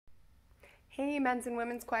Hey, men's and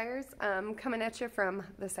women's choirs, coming at you from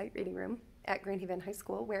the sight reading room at Grand Haven High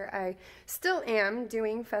School, where I still am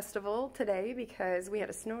doing festival today because we had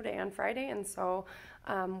a snow day on Friday, and so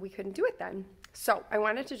we couldn't do it then. So I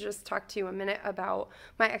wanted to just talk to you a minute about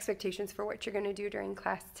my expectations for what you're going to do during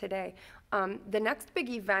class today. The next big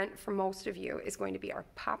event for most of you is going to be our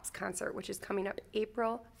Pops concert, which is coming up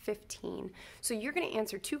April 15. So you're going to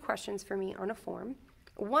answer 2 questions for me on a form.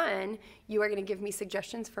 One, you are going to give me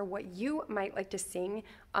suggestions for what you might like to sing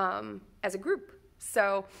as a group.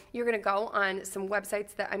 So you're going to go on some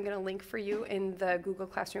websites that I'm going to link for you in the Google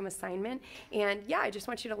Classroom assignment. And yeah, I just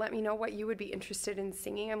want you to let me know what you would be interested in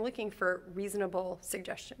singing. I'm looking for reasonable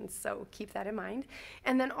suggestions, so keep that in mind.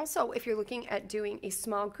 And then also, if you're looking at doing a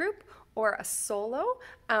small group or a solo,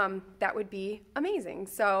 that would be amazing.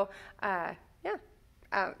 So yeah.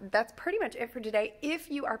 That's pretty much it for today.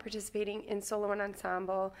 If you are participating in solo and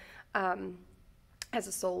ensemble as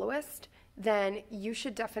a soloist, then you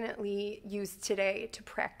should definitely use today to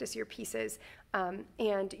practice your pieces.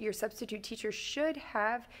 And your substitute teacher should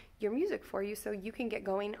have your music for you, so you can get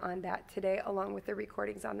going on that today along with the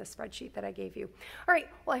recordings on the spreadsheet that I gave you. All right,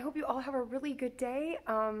 well, I hope you all have a really good day,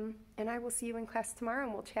 and I will see you in class tomorrow,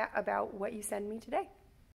 and we'll chat about what you send me today.